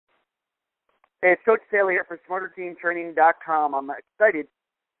Hey, it's Coach Taylor here for SmarterTeamTraining.com. I'm excited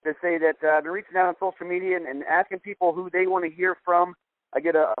to say that I've been reaching out on social media and asking people who they want to hear from. I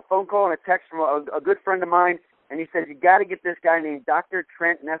get a phone call and a text from a good friend of mine, and he says, you got to get this guy named Dr.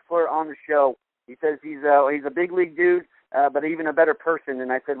 Trent Nessler on the show. He says he's a big league dude, but even a better person.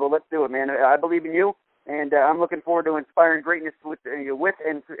 And I said, well, let's do it, man. I believe in you, and I'm looking forward to inspiring greatness with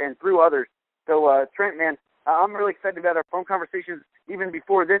and through others. So, Trent, man, I'm really excited about our phone conversations even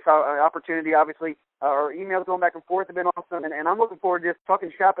before this opportunity, obviously. Our emails going back and forth have been awesome, and I'm looking forward to just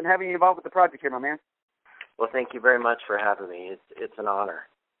talking shop and having you involved with the project here, my man. Well, thank you very much for having me. It's an honor.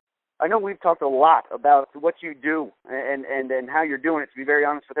 I know we've talked a lot about what you do and how you're doing it, to be very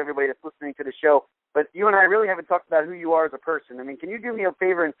honest with everybody that's listening to the show. But you and I really haven't talked about who you are as a person. I mean, can you do me a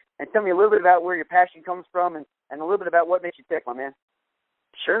favor and tell me a little bit about where your passion comes from and a little bit about what makes you tick, my man?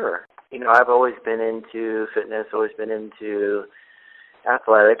 Sure. I've always been into fitness, always been into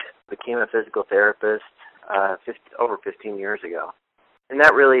athletics, became a physical therapist over 15 years ago. And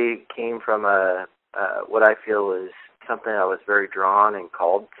that really came from what I feel was something I was very drawn and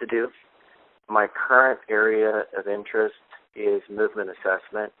called to do. My current area of interest is movement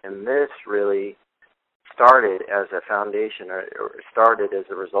assessment, and this really started as a foundation or started as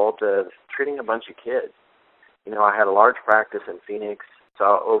a result of treating a bunch of kids. I had a large practice in Phoenix,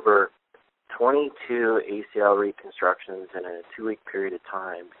 saw over 22 ACL reconstructions in a 2-week period of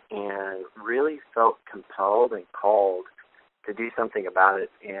time, and really felt compelled and called to do something about it.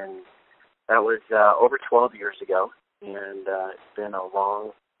 And that was over 12 years ago, and it's been a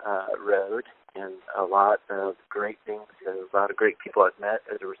long road and a lot of great things, a lot of great people I've met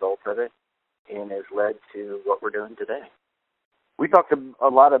as a result of it, and has led to what we're doing today. We talked a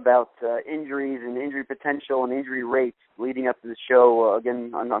lot about injuries and injury potential and injury rates leading up to the show,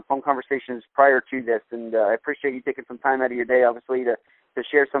 again, on phone conversations prior to this, and I appreciate you taking some time out of your day, obviously, to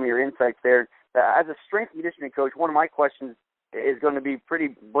share some of your insights there. As a strength and conditioning coach, one of my questions is going to be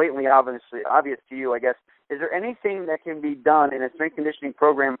pretty blatantly obvious to you, I guess. Is there anything that can be done in a strength conditioning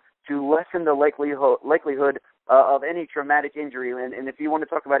program to lessen the likelihood of any traumatic injury? And if you want to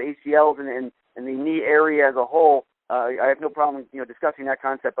talk about ACLs and the knee area as a whole, I have no problem, discussing that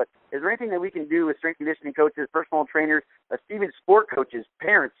concept. But is there anything that we can do as strength conditioning coaches, personal trainers, even sport coaches,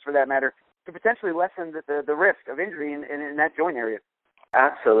 parents for that matter, to potentially lessen the risk of injury in that joint area?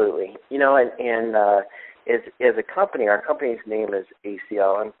 Absolutely. As a company, our company's name is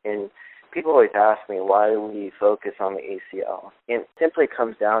ACL, and people always ask me why we focus on the ACL. And it simply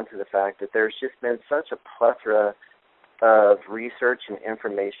comes down to the fact that there's just been such a plethora of research and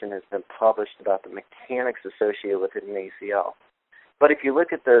information has been published about the mechanics associated with an ACL. But if you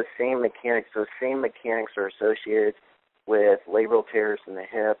look at those same mechanics are associated with labral tears in the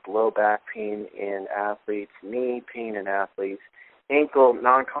hip, low back pain in athletes, knee pain in athletes,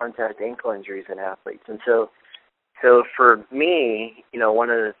 non-contact ankle injuries in athletes. And so for me,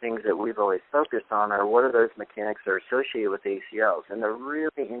 one of the things that we've always focused on are what are those mechanics that are associated with ACLs. And the really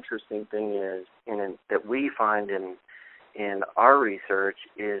interesting thing is, that we find in our research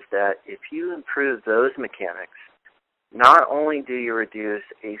is that if you improve those mechanics, not only do you reduce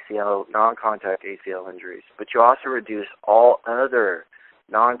ACL, non-contact ACL injuries, but you also reduce all other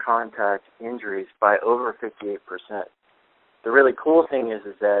non-contact injuries by over 58%. The really cool thing is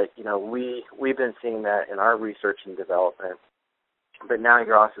that, we've been seeing that in our research and development, but now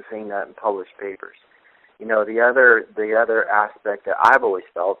you're also seeing that in published papers. The other aspect that I've always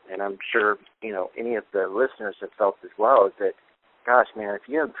felt, and I'm sure, any of the listeners have felt as well, is that, gosh, man, if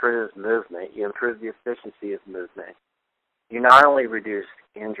you improve movement, you improve the efficiency of movement, you not only reduce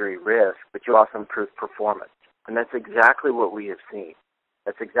injury risk, but you also improve performance. And that's exactly what we have seen.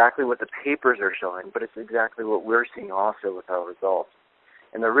 That's exactly what the papers are showing, but it's exactly what we're seeing also with our results.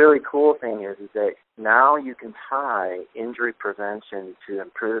 And the really cool thing is that now you can tie injury prevention to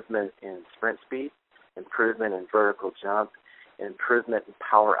improvement in sprint speed, improvement in vertical jump, and improvement in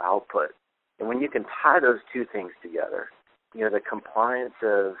power output. And when you can tie those two things together, the compliance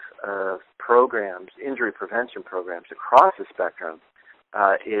of programs, injury prevention programs across the spectrum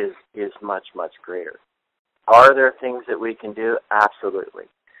is much, much greater. Are there things that we can do? Absolutely.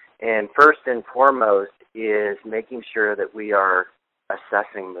 And first and foremost is making sure that we are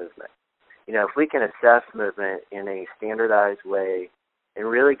assessing movement. If we can assess movement in a standardized way and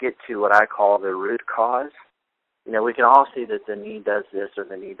really get to what I call the root cause, we can all see that the knee does this or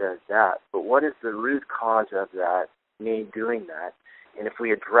the knee does that, but what is the root cause of that knee doing that? And if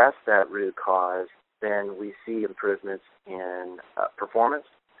we address that root cause, then we see improvements in performance,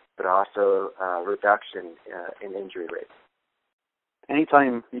 but also reduction in injury rates.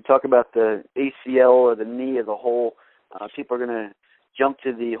 Anytime you talk about the ACL or the knee as a whole, people are going to jump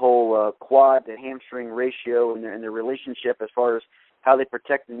to the whole quad to hamstring ratio and their relationship as far as how they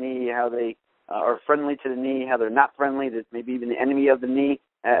protect the knee, how they are friendly to the knee, how they're not friendly, that maybe even the enemy of the knee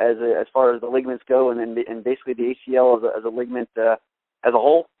as far as the ligaments go, and basically the ACL as a ligament as a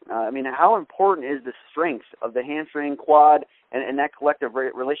whole. I mean, how important is the strength of the hamstring, quad, and that collective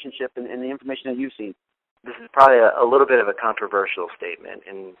relationship and the information that you've seen? This is probably a little bit of a controversial statement,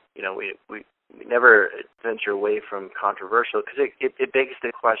 and we never venture away from controversial because it begs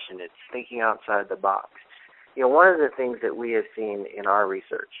the question. It's thinking outside the box. One of the things that we have seen in our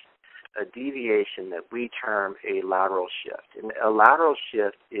research, a deviation that we term a lateral shift. And a lateral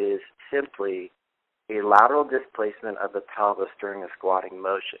shift is simply a lateral displacement of the pelvis during a squatting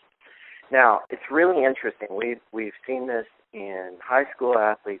motion. Now, it's really interesting. We've seen this in high school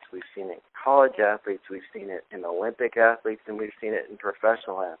athletes, we've seen it in college athletes, we've seen it in Olympic athletes, and we've seen it in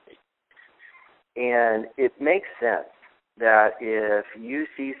professional athletes. And it makes sense that if you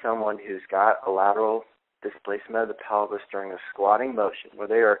see someone who's got a lateral displacement of the pelvis during a squatting motion, where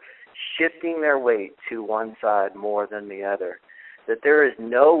they are shifting their weight to one side more than the other, that there is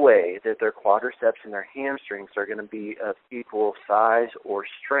no way that their quadriceps and their hamstrings are going to be of equal size or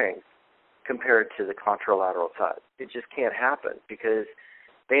strength compared to the contralateral side. It just can't happen because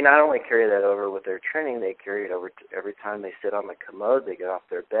they not only carry that over with their training, they carry it over every time they sit on the commode, they get off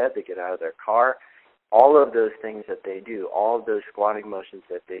their bed, they get out of their car. All of those things that they do, all of those squatting motions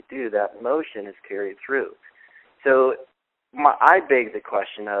that they do, that motion is carried through. So I beg the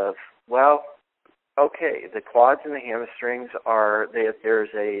question of, well, okay, the quads and the hamstrings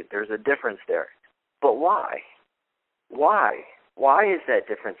there's a difference there. But why? Why is that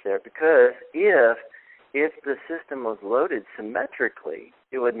difference there? Because if the system was loaded symmetrically,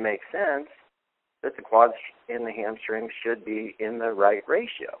 it would make sense that the quads and the hamstrings should be in the right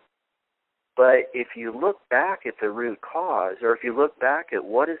ratio. But if you look back at the root cause, or if you look back at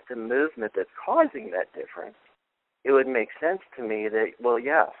what is the movement that's causing that difference, it would make sense to me that, well,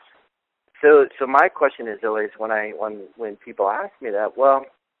 yes. So my question is always when people ask me that, well,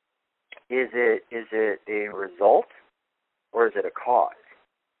 is it a result or is it a cause?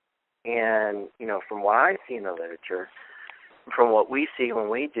 And, from what I see in the literature, from what we see when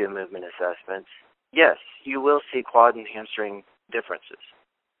we do movement assessments, yes, you will see quad and hamstring differences.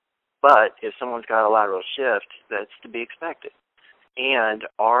 But if someone's got a lateral shift, that's to be expected. And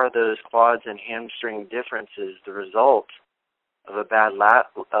are those quads and hamstring differences the result of a bad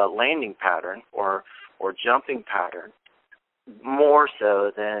landing pattern or jumping pattern, more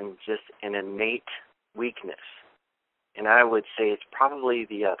so than just an innate weakness? And I would say it's probably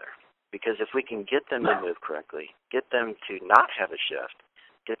the other. Because if we can get them to move correctly, get them to not have a shift,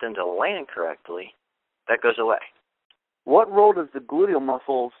 get them to land correctly, that goes away. What role does the gluteal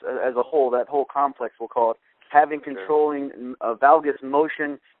muscles as a whole, that whole complex we'll call it, have in controlling valgus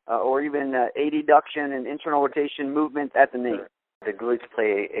motion or even adduction and internal rotation movement at the knee? The glutes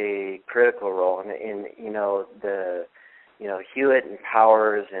play a critical role in the Hewitt and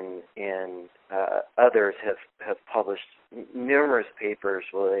Powers and others have published numerous papers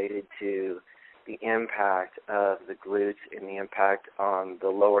related to the impact of the glutes and the impact on the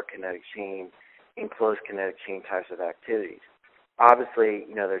lower kinetic chain and closed kinetic chain types of activities. Obviously,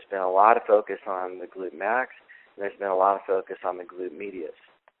 there's been a lot of focus on the glute max, and there's been a lot of focus on the glute medius.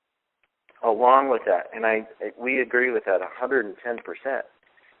 Along with that, and we agree with that 110%,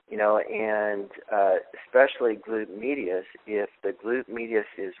 and especially glute medius, if the glute medius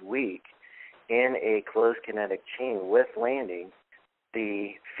is weak in a closed kinetic chain with landing, the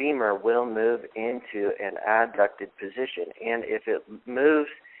femur will move into an adducted position. And if it moves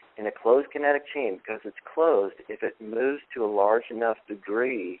in a closed kinetic chain, because it's closed, if it moves to a large enough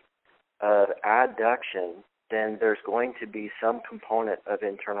degree of adduction, then there's going to be some component of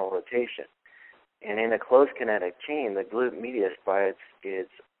internal rotation. And in a closed kinetic chain, the glute medius, by its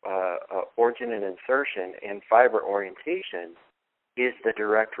origin and insertion and fiber orientation, is the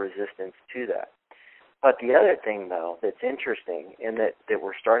direct resistance to that. But the other thing, though, that's interesting and that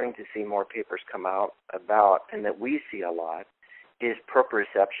we're starting to see more papers come out about and that we see a lot is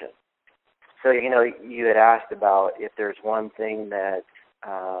proprioception. So, you had asked about if there's one thing that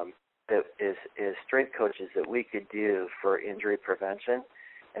is strength coaches that we could do for injury prevention.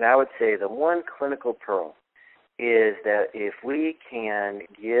 And I would say the one clinical pearl is that if we can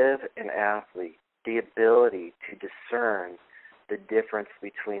give an athlete the ability to discern the difference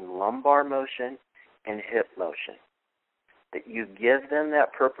between lumbar motion and hip motion, that you give them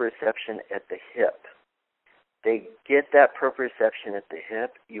that proprioception at the hip. They get that proprioception at the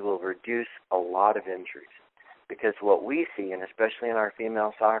hip, you will reduce a lot of injuries. Because what we see, and especially in our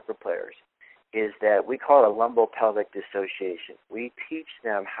female soccer players, is that we call it a lumbopelvic dissociation. We teach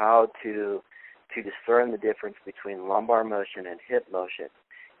them how to discern the difference between lumbar motion and hip motion.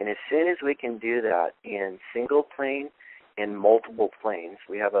 And as soon as we can do that in single plane and multiple planes,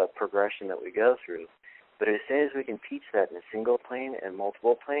 we have a progression that we go through. But as soon as we can teach that in a single plane and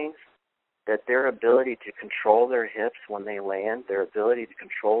multiple planes, that their ability to control their hips when they land, their ability to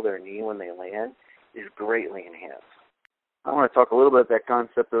control their knee when they land, is greatly enhanced. I want to talk a little bit about that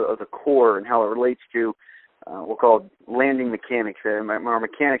concept of the core and how it relates to we'll call it landing mechanics, our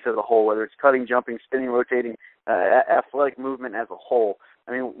mechanics as a whole, whether it's cutting, jumping, spinning, rotating, athletic movement as a whole.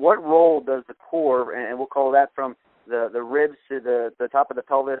 I mean, what role does the core, and we'll call that from the ribs to the top of the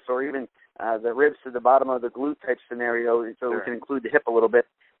pelvis, or even the ribs to the bottom of the glute type scenario, so Sure. we can include the hip a little bit.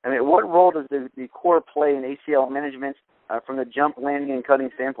 I mean, what role does the core play in ACL management from the jump, landing, and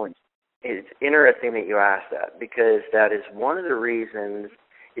cutting standpoints? It's interesting that you asked that, because that is one of the reasons,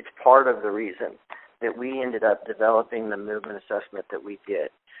 it's part of the reason that we ended up developing the movement assessment that we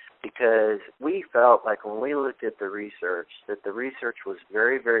did, because we felt like when we looked at the research, that the research was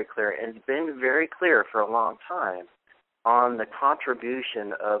very, very clear, and it's been very clear for a long time, on the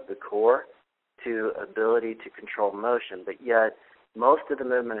contribution of the core to ability to control motion, but yet most of the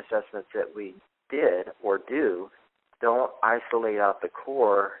movement assessments that we did or do don't isolate out the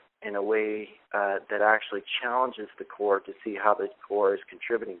core in a way that actually challenges the core to see how the core is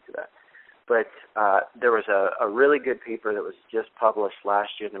contributing to that. But there was a really good paper that was just published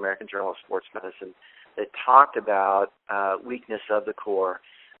last year in the American Journal of Sports Medicine that talked about weakness of the core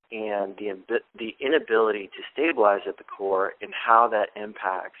and the inability to stabilize at the core and how that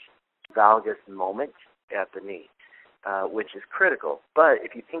impacts valgus moment at the knee, which is critical. But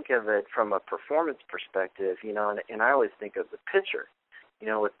if you think of it from a performance perspective, and I always think of the pitcher,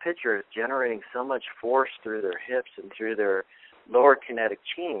 with pitchers generating so much force through their hips and through their lower kinetic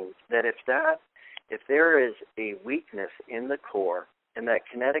chains, that if there is a weakness in the core and that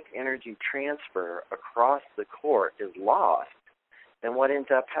kinetic energy transfer across the core is lost, then what ends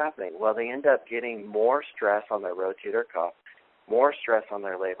up happening? Well, they end up getting more stress on their rotator cuff, more stress on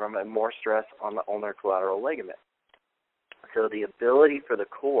their labrum, and more stress on their collateral ligament. So the ability for the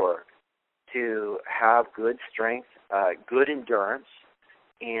core to have good strength, good endurance,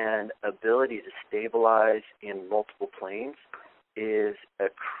 and ability to stabilize in multiple planes is a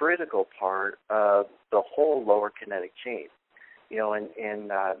critical part of the whole lower kinetic chain.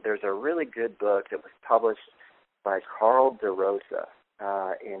 And there's a really good book that was published by Carl DeRosa,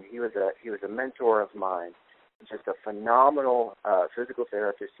 and he was a mentor of mine, just a phenomenal physical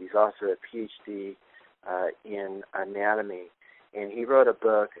therapist. He's also a PhD in anatomy, and he wrote a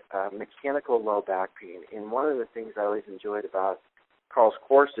book, Mechanical Low Back Pain. And one of the things I always enjoyed about Carl's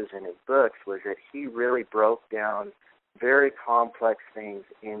courses and his books was that he really broke down very complex things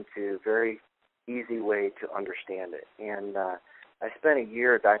into very easy way to understand it. And I spent a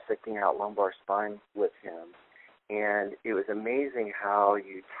year dissecting out lumbar spine with him, and it was amazing how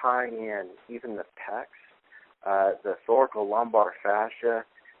you tie in even the pecs, the thoracolumbar fascia,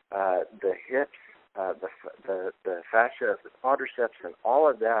 the hips, the fascia of the quadriceps, and all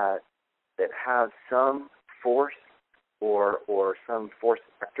of that have some force or some force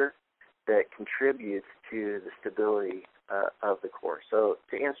vector that contributes to the stability of the core. So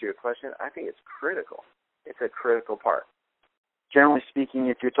to answer your question, I think it's critical. It's a critical part. Generally speaking,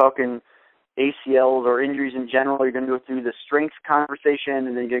 if you're talking ACLs or injuries in general, you're going to go through the strength conversation,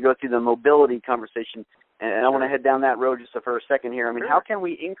 and then you're going to go through the mobility conversation. And I want to head down that road just for a second here. I mean, how can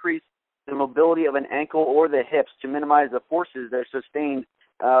we increase the mobility of an ankle or the hips to minimize the forces that are sustained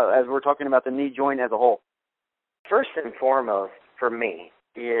as we're talking about the knee joint as a whole? First and foremost, for me,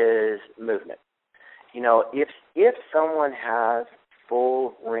 is movement. If someone has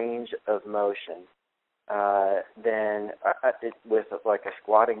full range of motion, then with like a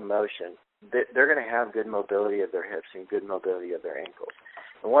squatting motion, they're going to have good mobility of their hips and good mobility of their ankles.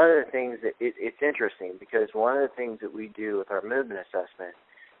 And one of the things that it's interesting, because one of the things that we do with our movement assessment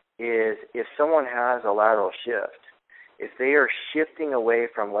is if someone has a lateral shift, if they are shifting away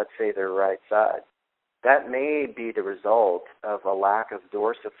from, let's say, their right side, that may be the result of a lack of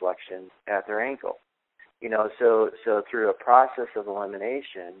dorsiflexion at their ankle. So through a process of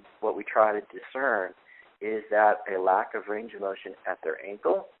elimination, what we try to discern is that a lack of range of motion at their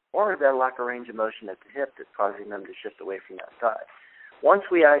ankle, or is that a lack of range of motion at the hip that's causing them to shift away from that side. Once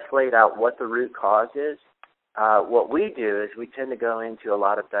we isolate out what the root cause is, what we do is we tend to go into a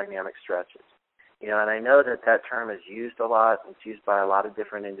lot of dynamic stretches. And I know that term is used a lot. It's used by a lot of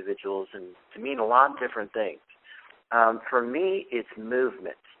different individuals and to mean a lot of different things. For me, it's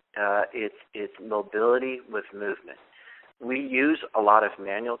movement. It's mobility with movement. we use a lot of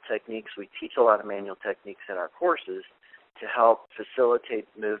manual techniques. We teach a lot of manual techniques in our courses to help facilitate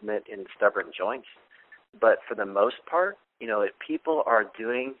movement in stubborn joints. But for the most part, if people are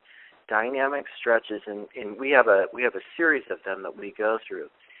doing dynamic stretches, and we have a series of them that we go through,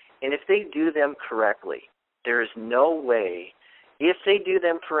 and if they do them correctly, there is no way. If they do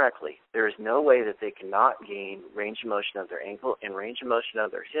them correctly, there is no way that they cannot gain range of motion of their ankle and range of motion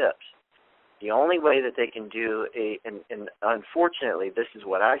of their hips. The only way that they can do and unfortunately, this is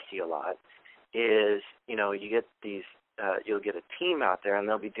what I see a lot, is, you get these, you'll get a team out there and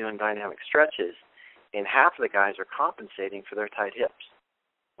they'll be doing dynamic stretches, and half of the guys are compensating for their tight hips.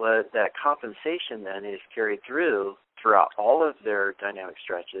 Well, that compensation then is carried throughout all of their dynamic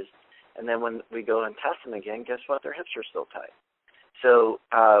stretches, and then when we go and test them again, guess what? Their hips are still tight. So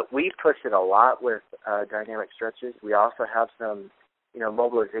we push it a lot with dynamic stretches. We also have some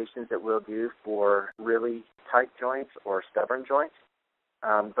mobilizations that we'll do for really tight joints or stubborn joints.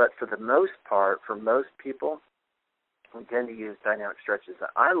 But for the most part, for most people, we tend to use dynamic stretches.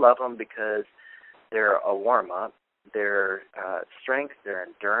 I love them because they're a warm-up. Their strength, their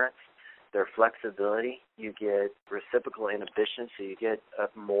endurance, their flexibility. You get reciprocal inhibition, so you get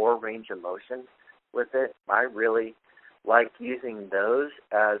more range of motion with it. I really like using those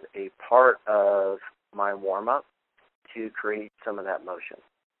as a part of my warm-up to create some of that motion.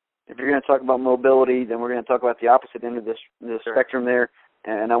 If you're going to talk about mobility, then we're going to talk about the opposite end of this Sure. spectrum there.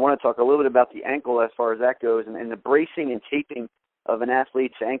 And I want to talk a little bit about the ankle as far as that goes, and the bracing and taping of an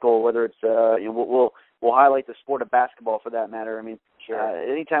athlete's ankle, whether it's, we'll highlight the sport of basketball for that matter. I mean,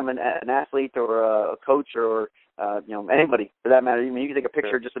 Sure. Anytime an athlete or a coach or, anybody for that matter, you can take a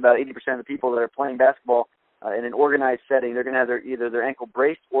picture of just about 80% of the people that are playing basketball in an organized setting, they're going to have either their ankle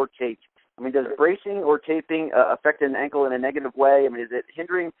braced or taped. I mean, does bracing or taping affect an ankle in a negative way? I mean, is it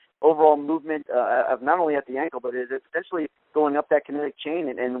hindering overall movement of not only at the ankle, but is it potentially going up that kinetic chain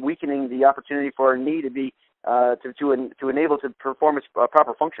and weakening the opportunity for our knee to be to enable to perform its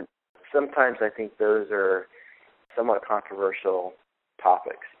proper function? Sometimes I think those are somewhat controversial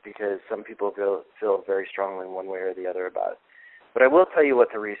topics because some people feel very strongly one way or the other about it. But I will tell you what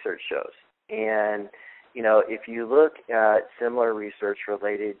the research shows. And, if you look at similar research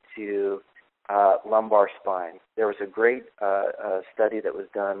related to lumbar spine, there was a great study that was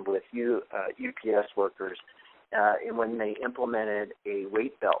done with UPS workers when they implemented a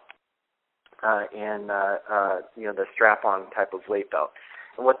weight belt and the strap-on type of weight belt.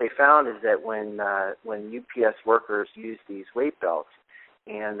 And what they found is that when UPS workers used these weight belts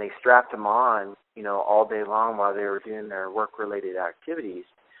and they strapped them on, all day long while they were doing their work-related activities,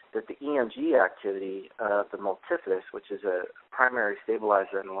 that the EMG activity of the multifidus, which is a primary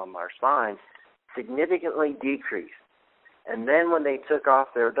stabilizer in the lumbar spine, significantly decreased. And then when they took off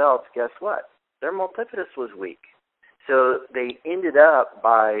their belts, guess what? Their multifidus was weak. So they ended up,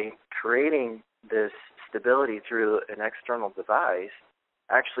 by creating this stability through an external device,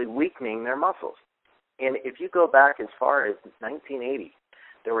 actually weakening their muscles. And if you go back as far as 1980,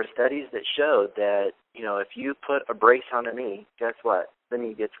 there were studies that showed that, if you put a brace on a knee, guess what? The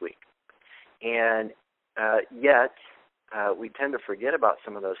knee gets weak. And yet, we tend to forget about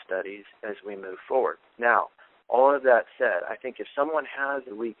some of those studies as we move forward. Now, all of that said, I think if someone has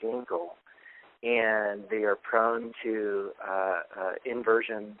a weak ankle and they are prone to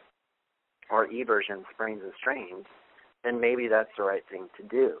inversion or eversion, sprains and strains, then maybe that's the right thing to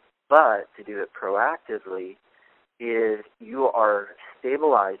do. But to do it proactively is you are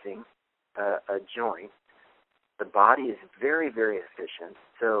stabilizing a joint. The body is very, very efficient.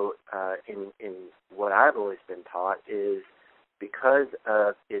 So in what I've always been taught is because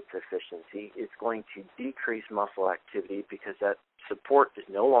of its efficiency, it's going to decrease muscle activity because that support is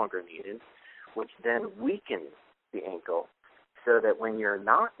no longer needed, which then weakens the ankle so that when you're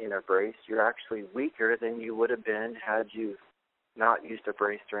not in a brace, you're actually weaker than you would have been had you not used a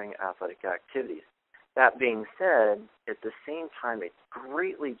brace during athletic activities. That being said, at the same time, it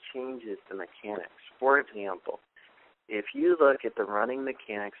greatly changes the mechanics. For example, if you look at the running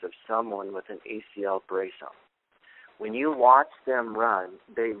mechanics of someone with an ACL brace on, when you watch them run,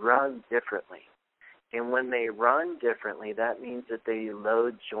 they run differently. And when they run differently, that means that they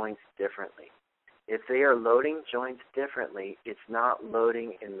load joints differently. If they are loading joints differently, it's not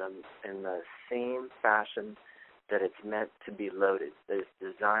loading in the same fashion that it's meant to be loaded, that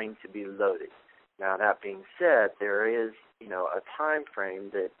it's designed to be loaded. Now, that being said, there is, a time frame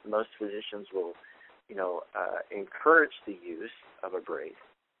that most physicians will, encourage the use of a brace.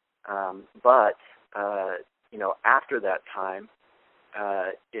 But after that time,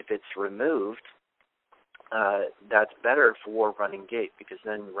 if it's removed, that's better for running gait because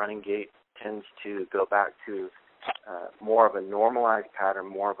then running gait tends to go back to more of a normalized pattern,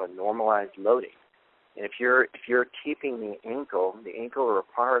 more of a normalized loading. And if you're keeping the ankle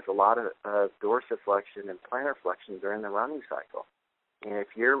requires a lot of dorsiflexion and plantar flexion during the running cycle. And if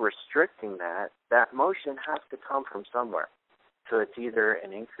you're restricting that motion has to come from somewhere. So it's either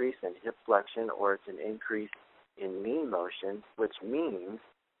an increase in hip flexion or it's an increase in knee motion, which means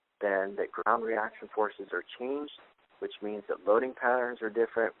then that ground reaction forces are changed, which means that loading patterns are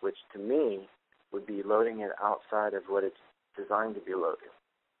different, which to me would be loading it outside of what it's designed to be loaded.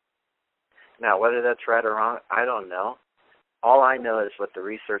 Now, whether that's right or wrong, I don't know. All I know is what the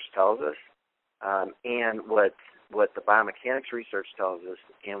research tells us, and what the biomechanics research tells us,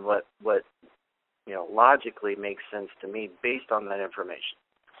 and what logically makes sense to me based on that information.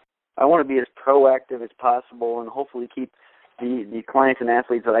 I want to be as proactive as possible and hopefully keep the clients and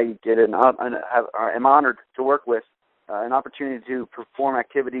athletes that I get and am honored to work with an opportunity to perform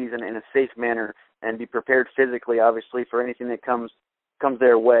activities in a safe manner and be prepared physically, obviously, for anything that comes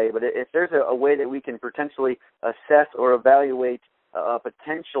their way. But if there's a way that we can potentially assess or evaluate a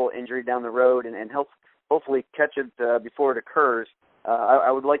potential injury down the road and help hopefully catch it before it occurs,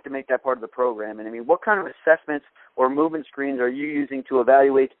 I would like to make that part of the program. And I mean, what kind of assessments or movement screens are you using to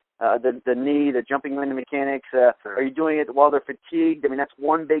evaluate the knee, the jumping line mechanics? Are you doing it while they're fatigued? I mean, that's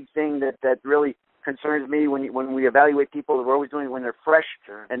one big thing that really concerns me when we evaluate people. We're always doing it when they're fresh,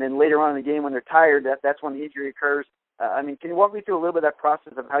 and then later on in the game when they're tired, that's when the injury occurs. I mean, can you walk me through a little bit of that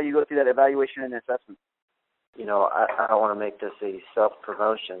process of how you go through that evaluation and assessment? I don't want to make this a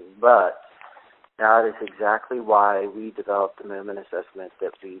self-promotion, but that is exactly why we developed the movement assessment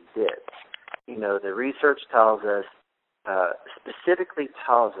that we did. The research tells us, specifically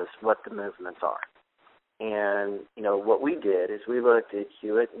tells us what the movements are. And, what we did is we looked at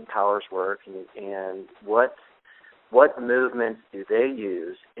Hewitt and Powers' work and what movements do they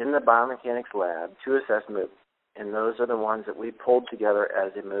use in the biomechanics lab to assess movement. And those are the ones that we pulled together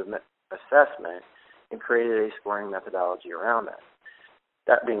as a movement assessment and created a scoring methodology around that.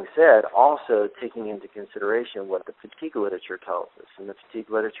 That being said, also taking into consideration what the fatigue literature tells us. And the fatigue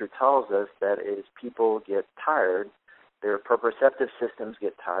literature tells us that as people get tired, their proprioceptive systems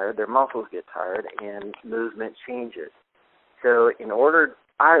get tired, their muscles get tired, and movement changes. So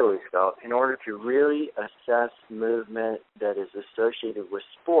I always felt, in order to really assess movement that is associated with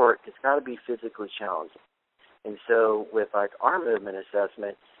sport, it's got to be physically challenging. And so with our movement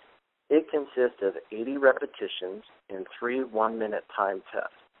assessment, it consists of 80 repetitions and 3 one-minute time tests.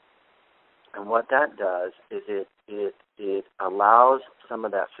 And what that does is it allows some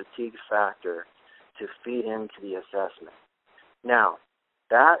of that fatigue factor to feed into the assessment. Now,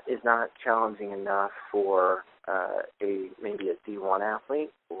 that is not challenging enough for maybe a D1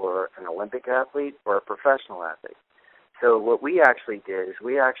 athlete or an Olympic athlete or a professional athlete. So what we actually did is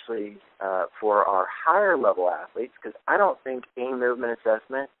for our higher level athletes, because I don't think a movement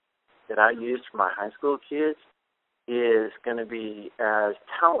assessment that I used for my high school kids is going to be as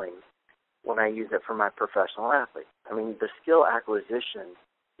telling when I use it for my professional athletes. I mean, the skill acquisition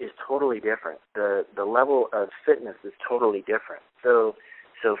is totally different. The level of fitness is totally different. So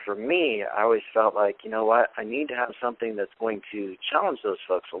for me, I always felt like, I need to have something that's going to challenge those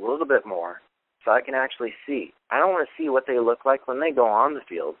folks a little bit more so I can actually see. I don't want to see what they look like when they go on the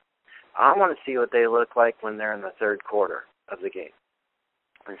field. I want to see what they look like when they're in the third quarter of the game.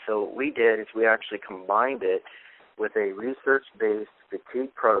 And so what we did is we actually combined it with a research-based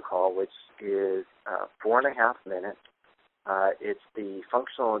fatigue protocol, which is 4.5 minutes. It's the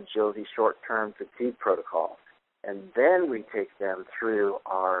functional agility short-term fatigue protocol. And then we take them through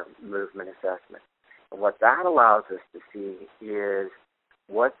our movement assessment. And what that allows us to see is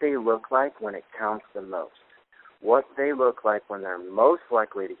what they look like when it counts the most, what they look like when they're most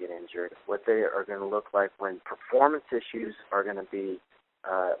likely to get injured, what they are going to look like when performance issues are going to be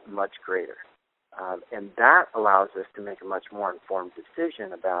much greater. And that allows us to make a much more informed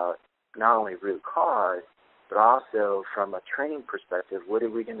decision about not only root cause, but also from a training perspective, what are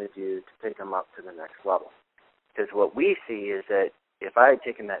we going to do to take them up to the next level? Because what we see is that if I had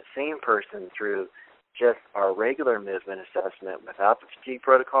taken that same person through just our regular movement assessment without the fatigue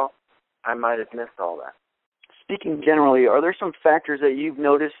protocol, I might have missed all that. Speaking generally, are there some factors that you've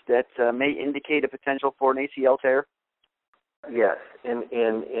noticed that may indicate a potential for an ACL tear? Yes, and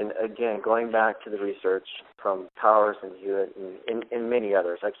again, going back to the research from Powers and Hewitt and many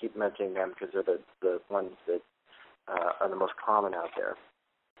others, I keep mentioning them because they're the ones that are the most common out there,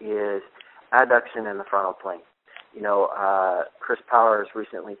 is adduction in the frontal plane. Chris Powers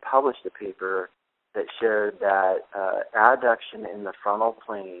recently published a paper that showed that adduction in the frontal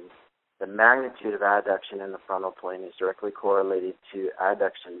plane, the magnitude of adduction in the frontal plane is directly correlated to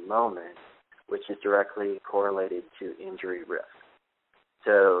adduction moment, which is directly correlated to injury risk.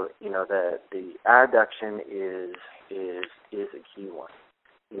 So, the adduction is a key one,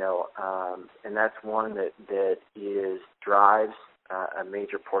 and that's one that drives a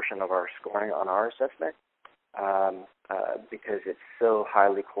major portion of our scoring on our assessment because it's so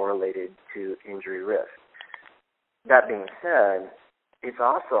highly correlated to injury risk. That being said, it's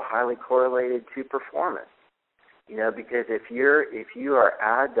also highly correlated to performance. Because if you are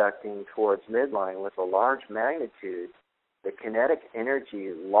adducting towards midline with a large magnitude, the kinetic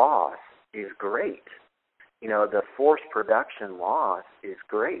energy loss is great. The force production loss is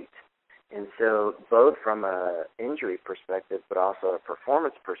great. And so both from an injury perspective but also a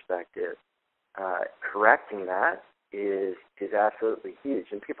performance perspective, correcting that is absolutely huge.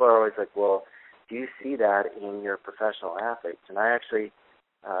 And people are always like, well, do you see that in your professional athletes? And I actually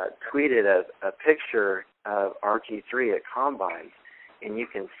tweeted a picture of RG3 at Combine, and you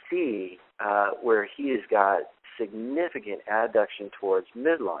can see where he has got significant adduction towards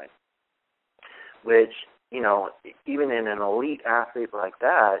midline, which, even in an elite athlete like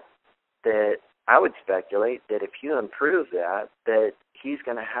that I would speculate that if you improve that he's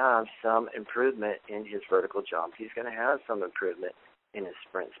going to have some improvement in his vertical jump. He's going to have some improvement in his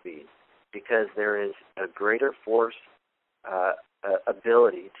sprint speed because there is a greater force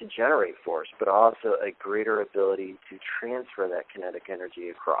ability to generate force, but also a greater ability to transfer that kinetic energy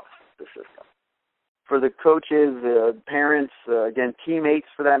across the system. For the coaches, parents, again, teammates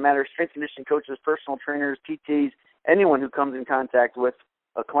for that matter, strength and conditioning coaches, personal trainers, PTs, anyone who comes in contact with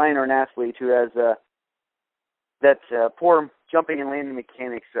a client or an athlete who has that poor jumping and landing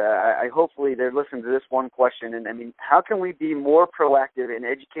mechanics, I hopefully they're listening to this one question. And, how can we be more proactive in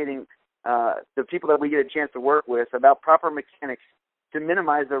educating the people that we get a chance to work with about proper mechanics to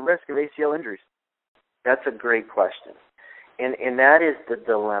minimize the risk of ACL injuries? That's a great question. And that is the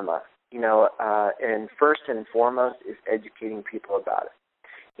dilemma. And first and foremost is educating people about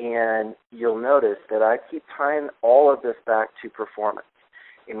it. And you'll notice that I keep tying all of this back to performance.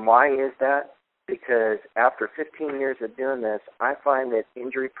 And why is that? Because after 15 years of doing this, I find that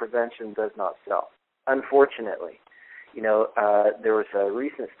injury prevention does not sell, unfortunately. There was a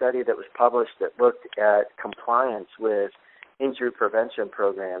recent study that was published that looked at compliance with injury prevention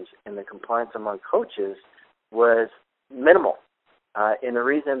programs, and the compliance among coaches was minimal. And the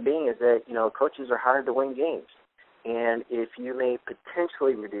reason being is that, coaches are hired to win games. And if you may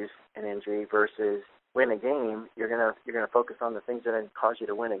potentially reduce an injury versus win a game, you're gonna focus on the things that cause you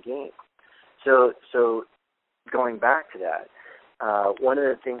to win a game. So going back to that, one of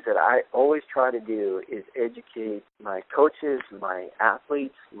the things that I always try to do is educate my coaches, my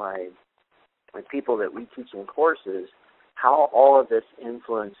athletes, my people that we teach in courses, how all of this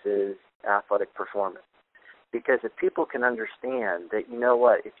influences athletic performance. Because if people can understand that,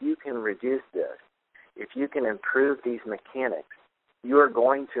 if you can reduce this, if you can improve these mechanics, you are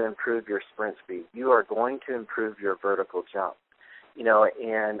going to improve your sprint speed. You are going to improve your vertical jump.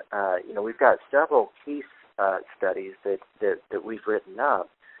 We've got several case studies that we've written up,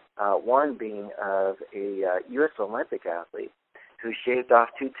 one being of a U.S. Olympic athlete who shaved off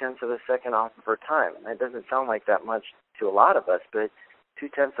 0.2 of a second off of her time. That doesn't sound like that much to a lot of us, but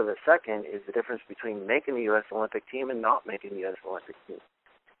 0.2 of a second is the difference between making the U.S. Olympic team and not making the U.S. Olympic team.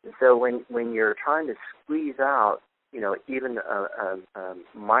 And so when you're trying to squeeze out, even a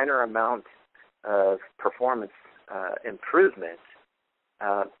minor amount of performance improvement,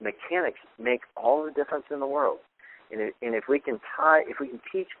 mechanics make all the difference in the world. And if we can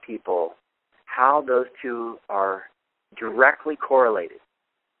teach people how those two are directly correlated,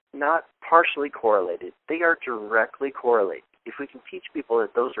 not partially correlated, they are directly correlated. If we can teach people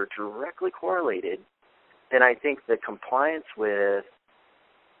that those are directly correlated, then I think the compliance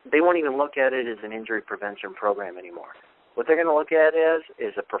they won't even look at it as an injury prevention program anymore. What they're going to look at it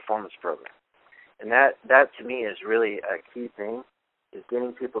as a performance program. And that to me is really a key thing, is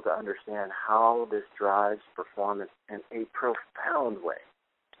getting people to understand how this drives performance in a profound way.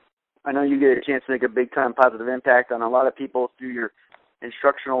 I know you get a chance to make a big-time positive impact on a lot of people through your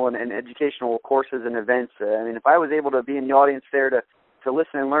instructional and educational courses and events. If I was able to be in the audience there to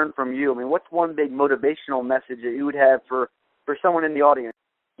listen and learn from you, what's one big motivational message that you would have for someone in the audience?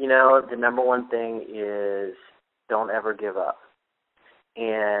 The number one thing is don't ever give up.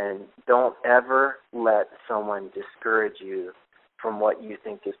 And don't ever let someone discourage you from what you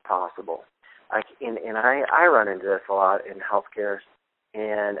think is possible. I run into this a lot in healthcare,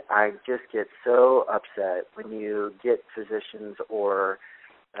 and I just get so upset when you get physicians or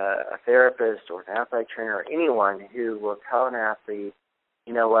a therapist or an athletic trainer or anyone who will tell an athlete,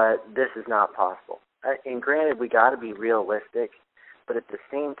 this is not possible. And granted, we got to be realistic. but at the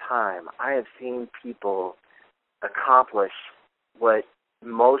same time, I have seen people accomplish what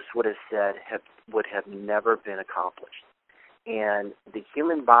most would have said would have never been accomplished. And the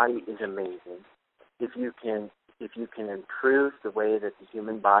human body is amazing. If you can improve the way that the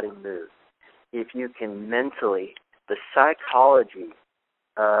human body moves, if you can mentally, the psychology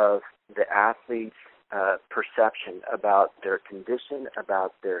of the athlete's perception about their condition,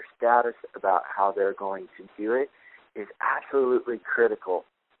 about their status, about how they're going to do it, is absolutely critical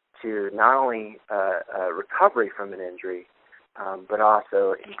to not only recovery from an injury, but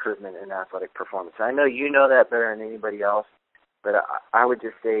also improvement in athletic performance. I know you know that better than anybody else, but I would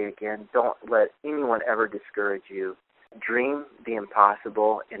just say again, don't let anyone ever discourage you. Dream the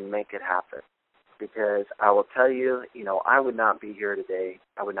impossible and make it happen. Because I will tell you, I would not be here today.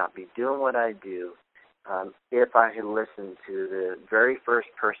 I would not be doing what I do if I had listened to the very first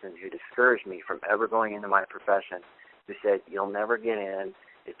person who discouraged me from ever going into my profession, who said, you'll never get in,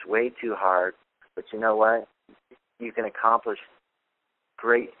 it's way too hard. But you know what? You can accomplish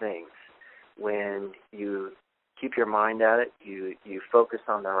great things when you keep your mind at it, you focus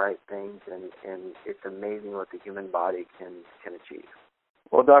on the right things, and it's amazing what the human body can achieve.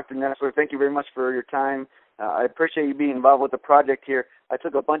 Well, Dr. Nessler, thank you very much for your time. I appreciate you being involved with the project here. I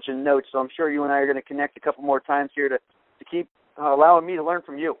took a bunch of notes, so I'm sure you and I are going to connect a couple more times here to keep allowing me to learn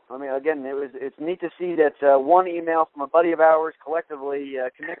from you. I mean, again, it's neat to see that one email from a buddy of ours collectively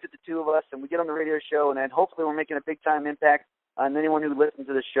connected the two of us, and we get on the radio show, and then hopefully we're making a big-time impact on anyone who listens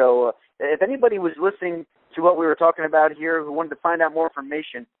to the show. If anybody was listening to what we were talking about here who wanted to find out more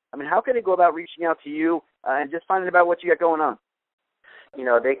information, I mean, how can they go about reaching out to you and just finding out what you got going on?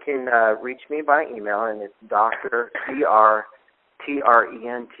 They can reach me by email, and it's Dr. Trent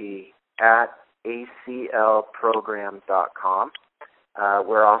at aclprogram.com.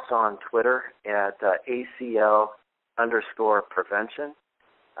 We're also on Twitter at ACL_prevention.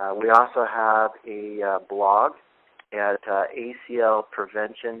 We also have a blog at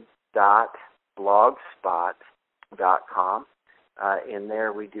aclprevention.blogspot.com. In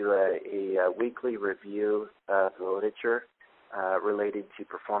there we do a weekly review of the literature related to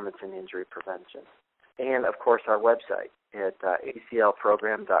performance and injury prevention. And, of course, our website at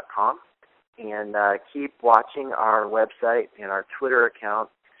aclprogram.com. And keep watching our website and our Twitter account,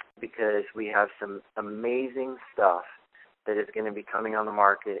 because we have some amazing stuff that is going to be coming on the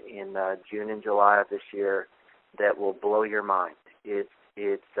market in June and July of this year that will blow your mind.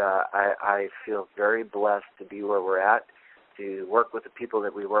 I feel very blessed to be where we're at, to work with the people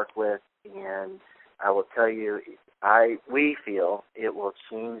that we work with, and I will tell you, we feel it will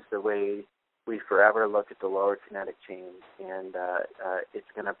change the way we forever look at the lower kinetic chains, and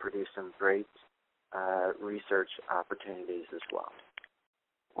it's going to produce some great research opportunities as well.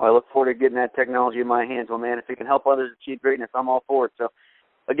 Well, I look forward to getting that technology in my hands. Well, man, if it can help others achieve greatness, I'm all for it. So,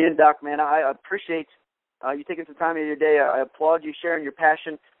 again, Doc, man, I appreciate you taking some time out of your day. I applaud you sharing your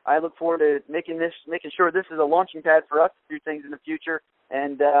passion. I look forward to making sure this is a launching pad for us to do things in the future.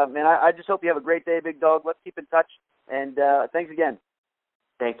 And, man, I just hope you have a great day, big dog. Let's keep in touch. And thanks again.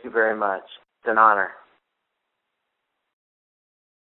 Thank you very much. It's an honor.